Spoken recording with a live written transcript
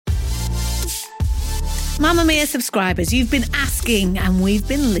Mamma Mia subscribers, you've been asking and we've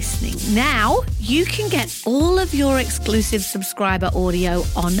been listening. Now you can get all of your exclusive subscriber audio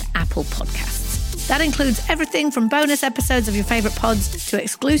on Apple Podcasts. That includes everything from bonus episodes of your favourite pods to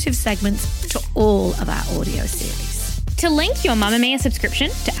exclusive segments to all of our audio series. To link your Mamma Mia subscription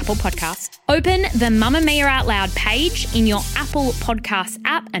to Apple Podcasts, open the Mamma Mia Out Loud page in your Apple Podcasts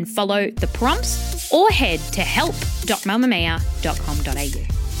app and follow the prompts, or head to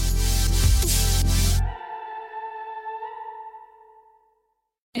help.mamamia.com.au.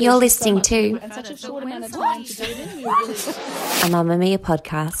 You're listening to a Mamma Mia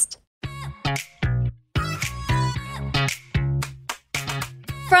podcast.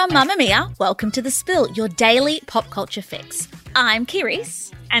 From Mamma Mia, welcome to The Spill, your daily pop culture fix. I'm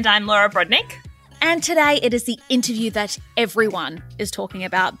Kiris. And I'm Laura Brodnick. And today it is the interview that everyone is talking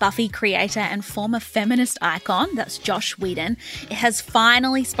about. Buffy creator and former feminist icon, that's Joss Whedon, has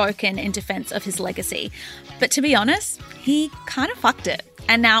finally spoken in defense of his legacy. But to be honest, he kind of fucked it.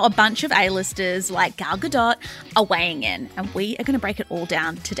 And now a bunch of A-listers like Gal Gadot are weighing in, and we are going to break it all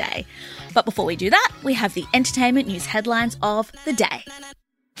down today. But before we do that, we have the entertainment news headlines of the day.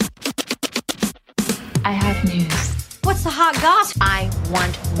 I have news. What's the hot gossip? I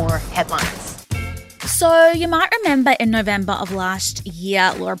want more headlines. So you might remember in November of last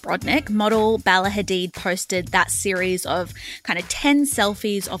year, Laura Brodnick, model Bella Hadid posted that series of kind of 10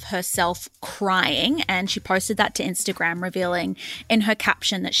 selfies of herself crying, and she posted that to Instagram, revealing in her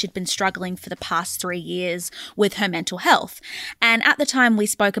caption that she'd been struggling for the past 3 years with her mental health. And at the time we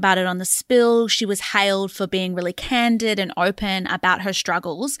spoke about it on The Spill, she was hailed for being really candid and open about her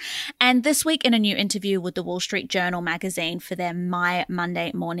struggles. And this week in a new interview with the Wall Street Journal magazine for their My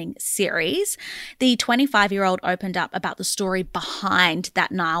Monday Morning series, the 25-year-old opened up about the story behind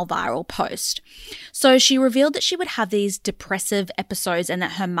that now viral post. So she revealed that she would have these depressive episodes and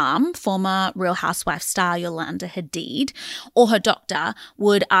that her mum, former Real Housewife star Yolanda Hadid, or her doctor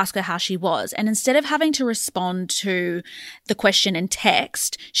would ask her how she was. And instead of having to respond to the question in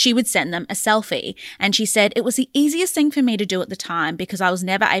text, she would send them a selfie. And she said, "It was the easiest thing for me to do at the time because I was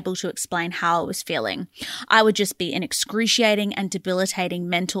never able to explain how I was feeling. I would just be in excruciating and debilitating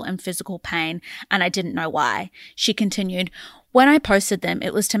mental and physical pain, and I didn't know why." She continued, "When I posted them,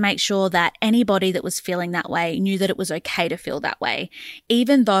 it was to make sure that anybody that was feeling that way knew that it was okay to feel that way.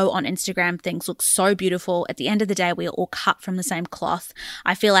 Even though on Instagram things look so beautiful, at the end of the day, we are all cut from the same cloth.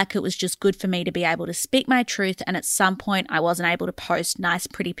 I feel like it was just good for me to be able to speak my truth, and at some point I wasn't able to post nice,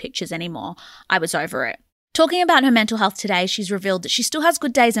 pretty pictures anymore. I was over it." Talking about her mental health today, she's revealed that she still has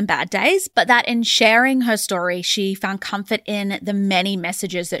good days and bad days, but that in sharing her story, she found comfort in the many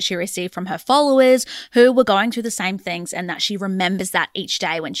messages that she received from her followers who were going through the same things, and that she remembers that each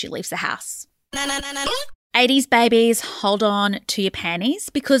day when she leaves the house. 80s babies, hold on to your panties,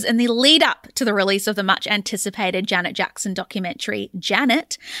 because in the lead up to the release of the much anticipated Janet Jackson documentary,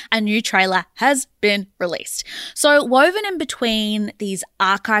 Janet, a new trailer has been released. So woven in between these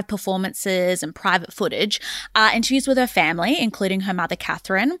archive performances and private footage are interviews with her family, including her mother,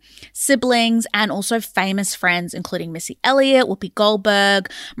 Catherine, siblings, and also famous friends, including Missy Elliott, Whoopi Goldberg,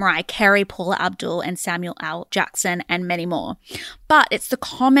 Mariah Carey, Paula Abdul, and Samuel L. Jackson, and many more. But it's the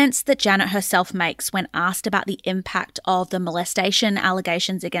comments that Janet herself makes when asked about the impact of the molestation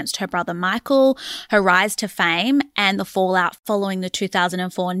allegations against her brother Michael, her rise to fame, and the fallout following the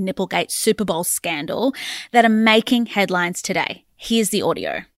 2004 Nipplegate Super Bowl scandal that are making headlines today. Here's the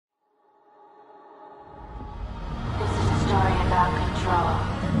audio. This is a story about control.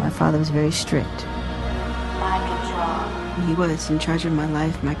 My father was very strict. My control. He was in charge of my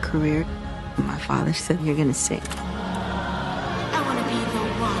life, my career. My father said, "You're going to sing." I want to be the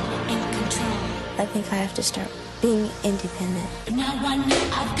one in control. I think I have to start being independent. Now I know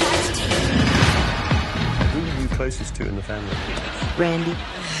I've got to take. Who are you closest to in the family? Randy.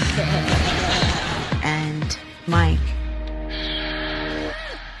 And Mike.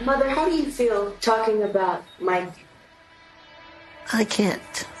 Mother, how do you feel talking about Mike? I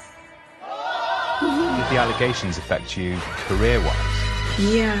can't. Did the allegations affect you career-wise?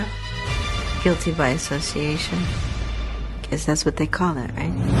 Yeah. Guilty by association. Guess that's what they call it,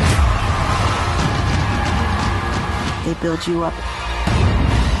 right? They build you up.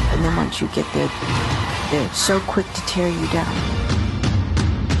 And then once you get there, they're so quick to tear you down.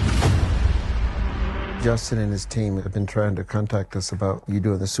 Justin and his team have been trying to contact us about you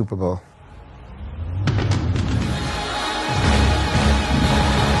doing the Super Bowl.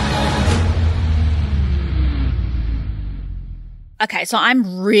 Okay, so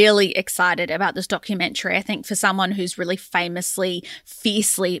I'm really excited about this documentary. I think for someone who's really famously,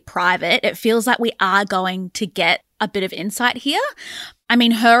 fiercely private, it feels like we are going to get a bit of insight here. I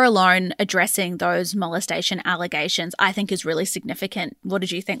mean, her alone addressing those molestation allegations, I think is really significant. What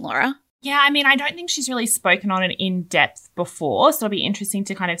did you think, Laura? Yeah, I mean, I don't think she's really spoken on it in depth before, so it'll be interesting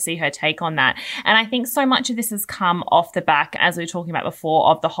to kind of see her take on that. And I think so much of this has come off the back, as we were talking about before,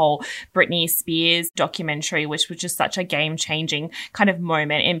 of the whole Britney Spears documentary, which was just such a game-changing kind of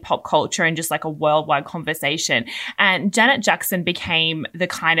moment in pop culture and just like a worldwide conversation. And Janet Jackson became the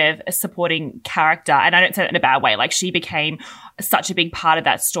kind of supporting character, and I don't say that in a bad way, like she became such a big part of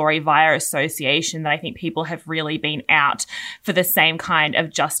that story via association that I think people have really been out for the same kind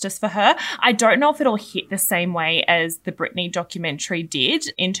of justice for her. I don't know if it'll hit the same way as the Britney documentary did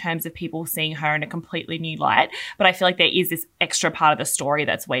in terms of people seeing her in a completely new light, but I feel like there is this extra part of the story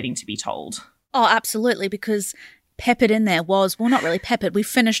that's waiting to be told. Oh, absolutely, because peppered in there was, well, not really peppered. We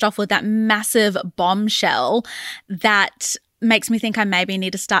finished off with that massive bombshell that makes me think I maybe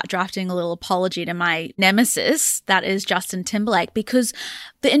need to start drafting a little apology to my nemesis, that is Justin Timberlake, because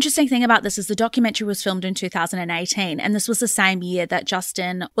the interesting thing about this is the documentary was filmed in 2018, and this was the same year that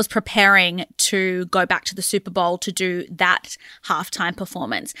Justin was preparing to go back to the Super Bowl to do that halftime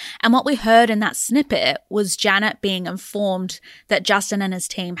performance. And what we heard in that snippet was Janet being informed that Justin and his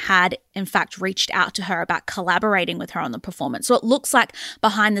team had, in fact, reached out to her about collaborating with her on the performance. So it looks like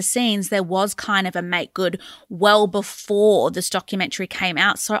behind the scenes there was kind of a make good well before this documentary came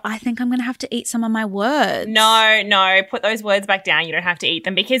out. So I think I'm going to have to eat some of my words. No, put those words back down. You don't have to eat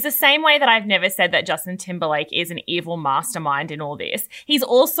them, because the same way that I've never said that Justin Timberlake is an evil mastermind in all this, he's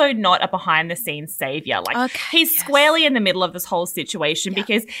also not a behind the scenes savior. Like he's squarely in the middle of this whole situation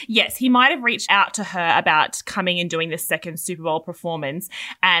because yes, he might have reached out to her about coming and doing the second Super Bowl performance.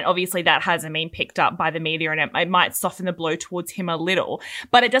 And obviously that hasn't been picked up by the media, and it might soften the blow towards him a little,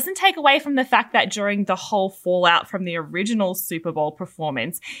 but it doesn't take away from the fact that during the whole fallout from the original Super Bowl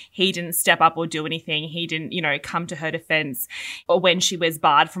performance, he didn't step up or do anything. He didn't, come to her defense, or when she was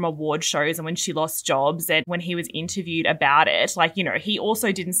barred from award shows and when she lost jobs and when he was interviewed about it, he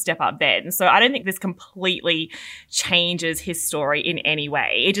also didn't step up then. So I don't think this completely changes his story in any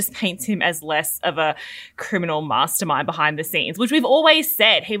way. It just paints him as less of a criminal mastermind behind the scenes, which we've always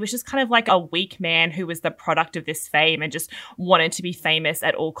said. He was just kind of like a weak man who was the product of this fame and just wanted to be famous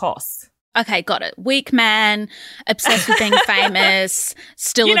at all costs. Okay, got it. Weak man, obsessed with being famous,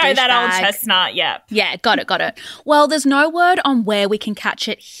 still a douchebag. That old chestnut, yeah. Yeah, got it. Well, there's no word on where we can catch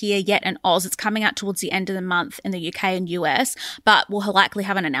it here yet in Oz. It's coming out towards the end of the month in the UK and US, but we'll likely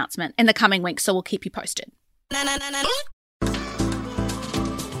have an announcement in the coming weeks, so we'll keep you posted.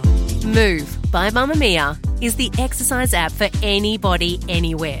 Move by Mamamia is the exercise app for anybody,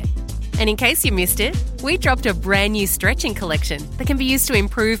 anywhere. And in case you missed it, we dropped a brand new stretching collection that can be used to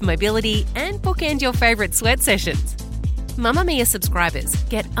improve mobility and bookend your favourite sweat sessions. Mamamia subscribers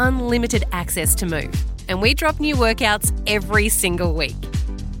get unlimited access to Move, and we drop new workouts every single week.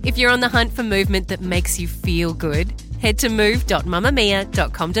 If you're on the hunt for movement that makes you feel good, head to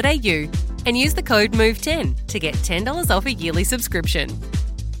move.mamamia.com.au and use the code MOVE10 to get $10 off a yearly subscription.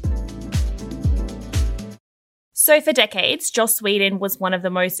 So for decades, Joss Whedon was one of the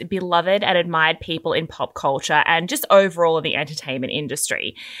most beloved and admired people in pop culture and just overall in the entertainment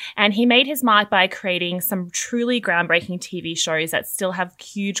industry. And he made his mark by creating some truly groundbreaking TV shows that still have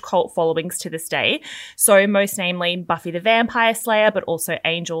huge cult followings to this day. So most namely Buffy the Vampire Slayer, but also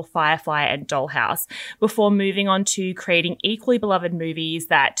Angel, Firefly and Dollhouse, before moving on to creating equally beloved movies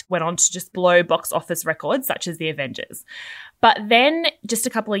that went on to just blow box office records, such as The Avengers. But then just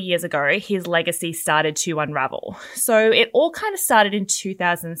a couple of years ago, his legacy started to unravel. So it all kind of started in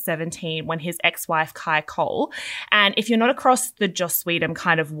 2017 when his ex-wife, Kai Cole, and if you're not across the Joss Whedon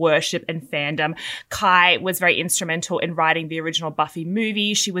kind of worship and fandom, Kai was very instrumental in writing the original Buffy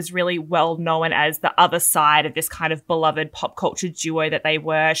movie. She was really well known as the other side of this kind of beloved pop culture duo that they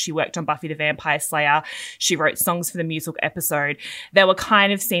were. She worked on Buffy the Vampire Slayer. She wrote songs for the musical episode. They were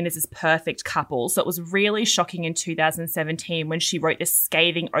kind of seen as this perfect couple. So it was really shocking in 2017 when she wrote this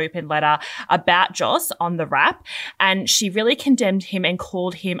scathing open letter about Joss on The Wrap, and she really condemned him and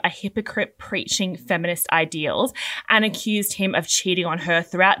called him a hypocrite preaching feminist ideals and accused him of cheating on her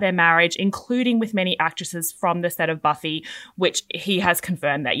throughout their marriage, including with many actresses from the set of Buffy, which he has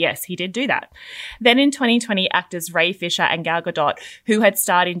confirmed that, yes, he did do that. Then in 2020, actors Ray Fisher and Gal Gadot, who had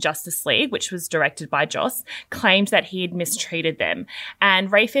starred in Justice League, which was directed by Joss, claimed that he had mistreated them.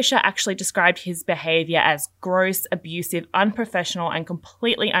 And Ray Fisher actually described his behaviour as gross, abusive, unprofessional and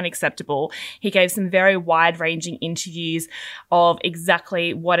completely unacceptable. He gave some very wide-ranging interviews of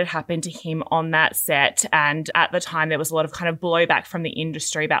exactly what had happened to him on that set. And at the time, there was a lot of kind of blowback from the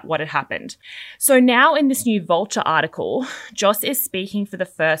industry about what had happened. So now in this new Vulture article, Joss is speaking for the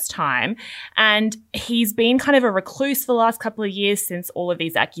first time, and he's been kind of a recluse for the last couple of years since all of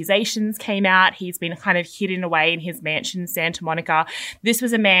these accusations came out. He's been kind of hidden away in his mansion in Santa Monica. This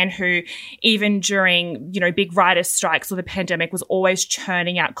was a man who, even during, big writers' strikes or the pandemic, was always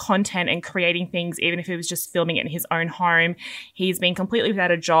churning out content and creating things, even if he was just filming it in his own home. He's been completely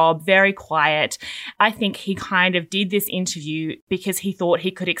without a job, very quiet. I think he kind of did this interview because he thought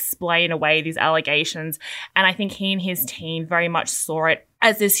he could explain away these allegations. And I think he and his team very much saw it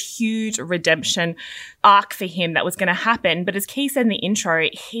as this huge redemption arc for him that was going to happen. But as Key said in the intro,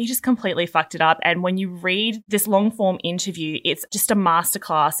 he just completely fucked it up. And when you read this long-form interview, it's just a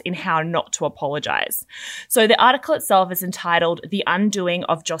masterclass in how not to apologize. So the article itself is entitled "The Undoing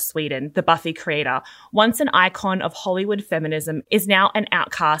of Joss Whedon, the Buffy Creator. Once an icon of Hollywood feminism is now an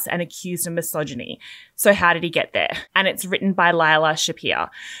outcast and accused of misogyny. So how did he get there?" And it's written by Lila Shapir,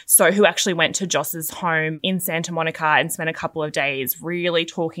 who actually went to Joss's home in Santa Monica and spent a couple of days really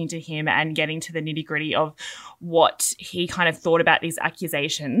talking to him and getting to the nitty-gritty of what he kind of thought about these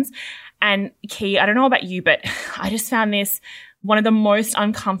accusations. And Key, I don't know about you, but I just found this one of the most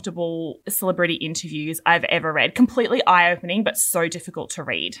uncomfortable celebrity interviews I've ever read. Completely eye-opening, but so difficult to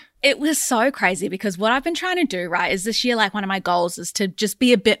read. It was so crazy because what I've been trying to do, right, is this year, one of my goals is to just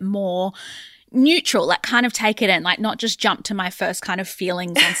be a bit more neutral, kind of take it in, not just jump to my first kind of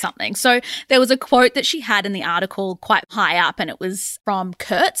feelings on something. So there was a quote that she had in the article quite high up, and it was from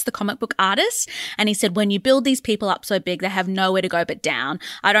Kurtz, the comic book artist. And he said, "When you build these people up so big, they have nowhere to go but down.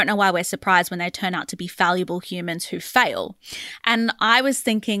 I don't know why we're surprised when they turn out to be fallible humans who fail." And I was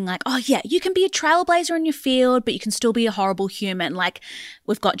thinking oh yeah, you can be a trailblazer in your field, but you can still be a horrible human.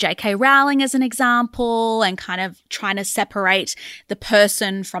 We've got J.K. Rowling as an example, and kind of trying to separate the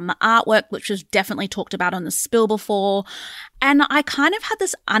person from the artwork, which was definitely talked about on the spill before. And I kind of had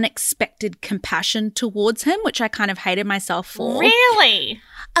this unexpected compassion towards him, which I kind of hated myself for. Really?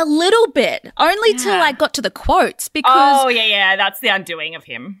 A little bit. Only till I got to the quotes because... Oh, yeah. That's the undoing of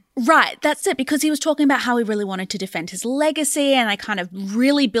him. Right. That's it. Because he was talking about how he really wanted to defend his legacy, and I kind of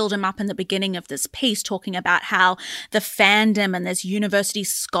really build him up in the beginning of this piece, talking about how the fandom and there's university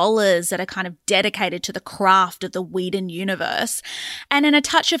scholars that are kind of dedicated to the craft of the Whedon universe. And in a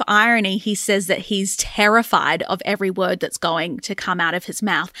touch of irony, he says that he's terrified of every word that's going to come out of his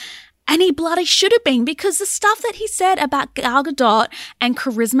mouth. And he bloody should have been, because the stuff that he said about Gal Gadot and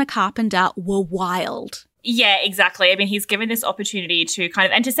Charisma Carpenter were wild. Yeah, exactly. I mean, he's given this opportunity to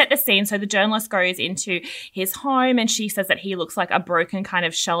and to set the scene. So the journalist goes into his home and she says that he looks like a broken kind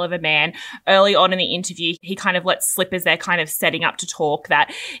of shell of a man. Early on in the interview, he kind of lets slip as they're kind of setting up to talk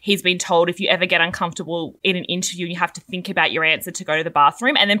that he's been told if you ever get uncomfortable in an interview, you have to think about your answer to go to the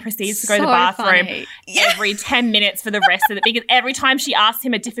bathroom, and then proceeds to go to the bathroom every 10 minutes for the rest of it, because every time she asks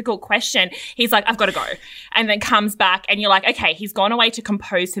him a difficult question, he's like, "I've got to go." And then comes back and you're like, okay, he's gone away to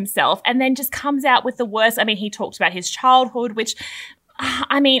compose himself, and then just comes out with the worst. I mean, he talked about his childhood, which,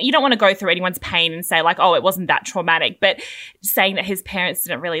 I mean, you don't want to go through anyone's pain and say oh, it wasn't that traumatic, but saying that his parents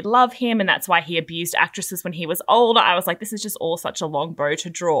didn't really love him and that's why he abused actresses when he was older, I was like, this is just all such a long bow to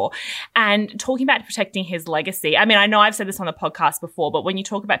draw. And talking about protecting his legacy, I mean, I know I've said this on the podcast before, but when you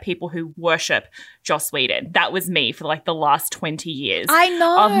talk about people who worship Joss Whedon, that was me for the last 20 years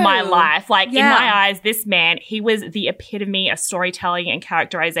of my life. In my eyes, this man, he was the epitome of storytelling and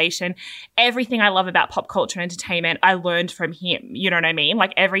characterization. Everything I love about pop culture and entertainment, I learned from him. You know what I mean?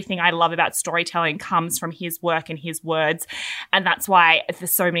 Everything I love about storytelling comes from his work and his words. And that's why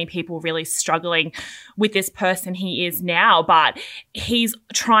there's so many people really struggling with this person he is now. But he's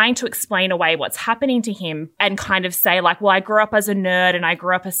trying to explain away what's happening to him and kind of say well, I grew up as a nerd and I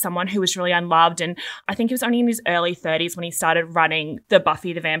grew up as someone who was really unloved. And I think he was only in his early 30s when he started running the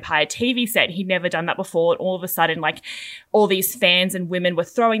Buffy the Vampire TV set. He'd never done that before. And all of a sudden, all these fans and women were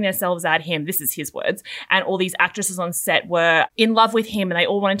throwing themselves at him. This is his words. And all these actresses on set were in love with him and they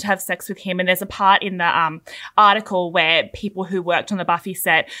all wanted to have sex with him. And there's a part in the article where people who worked on the Buffy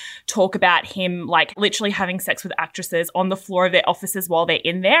set talk about him literally having sex with actresses on the floor of their offices while they're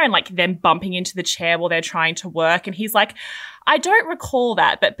in there, and them bumping into the chair while they're trying to work. And he's like, I don't recall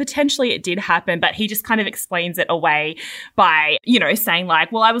that, but potentially it did happen. But he just kind of explains it away by, saying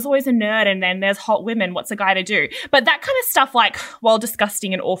well, I was always a nerd and then there's hot women. What's a guy to do? But that kind of stuff, while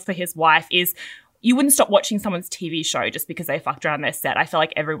disgusting and awful for his wife, is you wouldn't stop watching someone's TV show just because they fucked around their set. I feel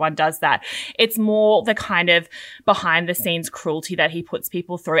like everyone does that. It's more the kind of behind the scenes cruelty that he puts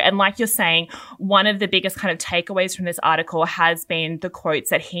people through. And like you're saying, one of the biggest kind of takeaways from this article has been the quotes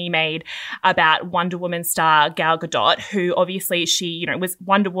that he made about Wonder Woman star Gal Gadot, who obviously she, was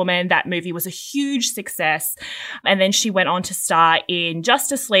Wonder Woman. That movie was a huge success. And then she went on to star in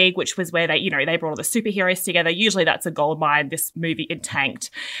Justice League, which was where they brought all the superheroes together. Usually that's a gold mine. This movie, it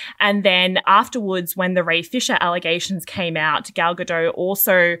tanked. And then afterwards, when the Ray Fisher allegations came out, Gal Gadot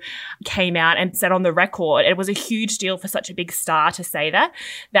also came out and said on the record, it was a huge deal for such a big star to say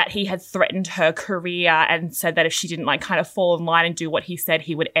that he had threatened her career and said that if she didn't kind of fall in line and do what he said,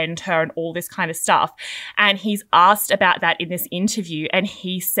 he would end her and all this kind of stuff. And he's asked about that in this interview, and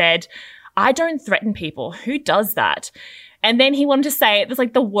he said, I don't threaten people. Who does that? And then he wanted to say it was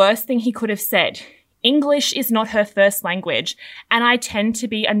the worst thing he could have said. English is not her first language, and I tend to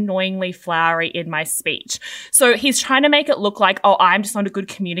be annoyingly flowery in my speech. So he's trying to make it look like, oh, I'm just not a good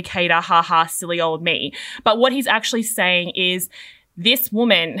communicator, haha, silly old me. But what he's actually saying is, this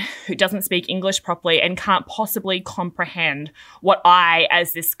woman who doesn't speak English properly and can't possibly comprehend what I,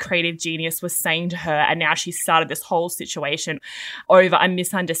 as this creative genius, was saying to her, and now she's started this whole situation over a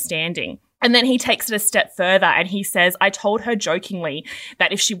misunderstanding. And then he takes it a step further and he says, I told her jokingly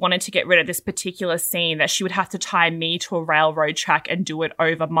that if she wanted to get rid of this particular scene, that she would have to tie me to a railroad track and do it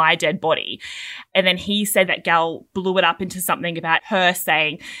over my dead body. And then he said that Gal blew it up into something about her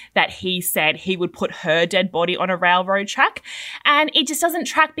saying that he said he would put her dead body on a railroad track. And it just doesn't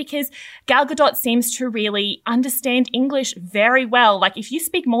track because Gal Gadot seems to really understand English very well. If you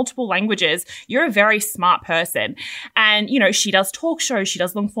speak multiple languages, you're a very smart person. And, she does talk shows, she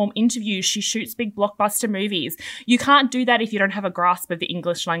does long form interviews, she shoots big blockbuster movies. You can't do that if you don't have a grasp of the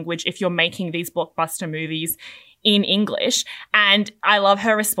English language, if you're making these blockbuster movies in English. And I love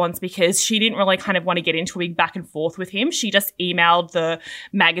her response because she didn't really kind of want to get into a big back and forth with him. She just emailed the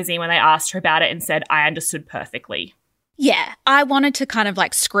magazine when they asked her about it and said, I understood perfectly. Yeah, I wanted to kind of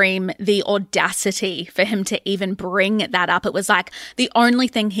scream the audacity for him to even bring that up. It was the only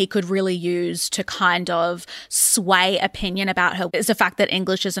thing he could really use to kind of sway opinion about her is the fact that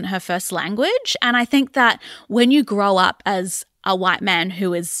English isn't her first language. And I think that when you grow up as a white man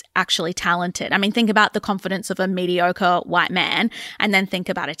who is actually talented. I mean, think about the confidence of a mediocre white man and then think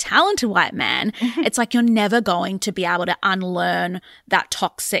about a talented white man. It's you're never going to be able to unlearn that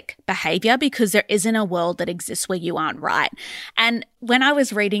toxic behavior because there isn't a world that exists where you aren't right. And when I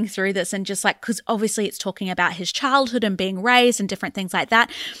was reading through this and just because obviously it's talking about his childhood and being raised and different things like that,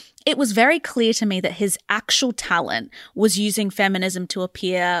 it was very clear to me that his actual talent was using feminism to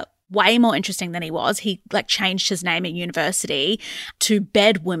appear way more interesting than he was. He changed his name at university to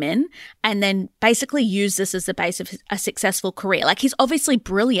bed women and then basically used this as the base of a successful career. He's obviously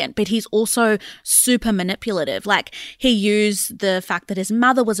brilliant, but he's also super manipulative. He used the fact that his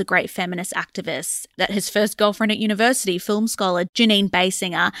mother was a great feminist activist, that his first girlfriend at university, film scholar Janine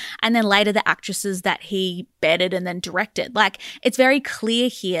Basinger, and then later the actresses that he bedded and then directed. It's very clear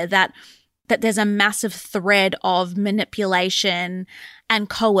here that there's a massive thread of manipulation and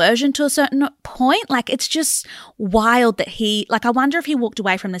coercion to a certain point. It's just wild that he, I wonder if he walked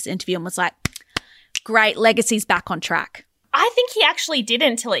away from this interview and was great, legacy's back on track. I think he actually did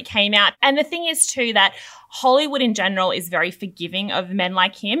until it came out. And the thing is too that Hollywood in general is very forgiving of men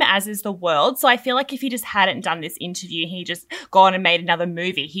like him, as is the world. So I feel if he just hadn't done this interview, he just gone and made another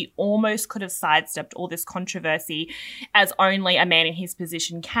movie, he almost could have sidestepped all this controversy as only a man in his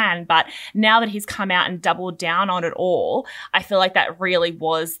position can. But now that he's come out and doubled down on it all, I feel that really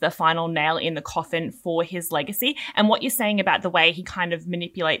was the final nail in the coffin for his legacy. And what you're saying about the way he kind of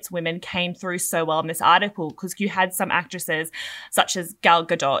manipulates women came through so well in this article, because you had some actresses such as Gal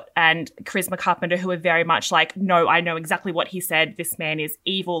Gadot and Charisma Carpenter who were very much no, I know exactly what he said. This man is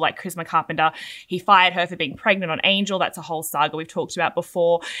evil. Charisma Carpenter, he fired her for being pregnant on Angel. That's a whole saga we've talked about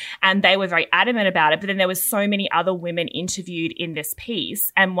before. And they were very adamant about it. But then there was so many other women interviewed in this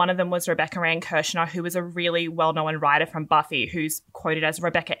piece. And one of them was Rebecca Ann Kirshner, who was a really well-known writer from Buffy, who's quoted as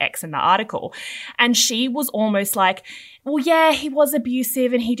Rebecca X in the article. And she was almost well, yeah, he was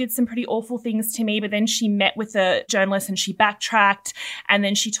abusive and he did some pretty awful things to me. But then she met with a journalist and she backtracked. And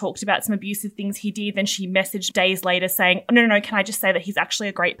then she talked about some abusive things he did. Then she messaged days later saying, no, can I just say that he's actually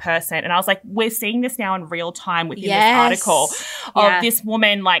a great person? And I was we're seeing this now in real time within this article of this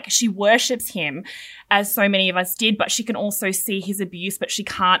woman, she worships him. as so many of us did, but she can also see his abuse, but she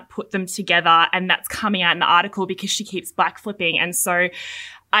can't put them together. And that's coming out in the article because she keeps backflipping. And so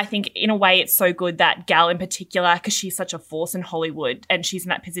I think in a way it's so good that Gal in particular, because she's such a force in Hollywood and she's in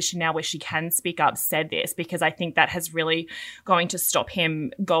that position now where she can speak up, said this, because I think that has really going to stop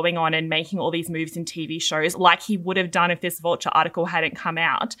him going on and making all these moves in TV shows like he would have done if this Vulture article hadn't come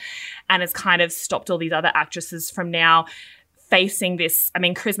out, and has kind of stopped all these other actresses from now facing this. I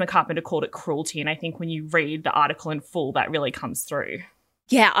mean, Charisma Carpenter called it cruelty, and I think when you read the article in full, that really comes through.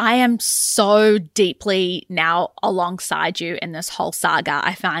 Yeah, I am so deeply now alongside you in this whole saga.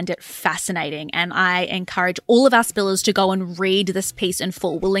 I find it fascinating, and I encourage all of our spillers to go and read this piece in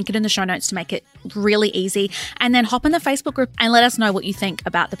full. We'll link it in the show notes to make it really easy, and then hop in the Facebook group and let us know what you think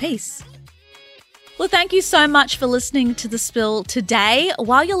about the piece. Well, thank you so much for listening to The Spill today.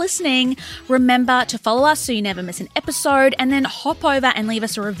 While you're listening, remember to follow us so you never miss an episode, and then hop over and leave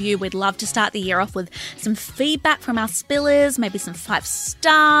us a review. We'd love to start the year off with some feedback from our spillers, maybe some 5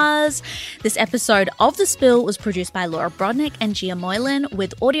 stars. This episode of The Spill was produced by Laura Brodnick and Gia Moylan,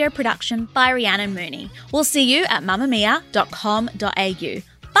 with audio production by Rhiannon Mooney. We'll see you at mamamia.com.au.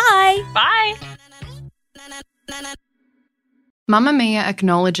 Bye! Bye! Mamma Mia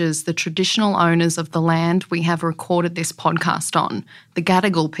acknowledges the traditional owners of the land we have recorded this podcast on, the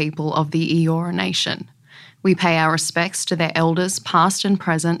Gadigal people of the Eora Nation. We pay our respects to their elders, past and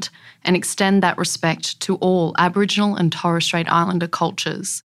present, and extend that respect to all Aboriginal and Torres Strait Islander cultures.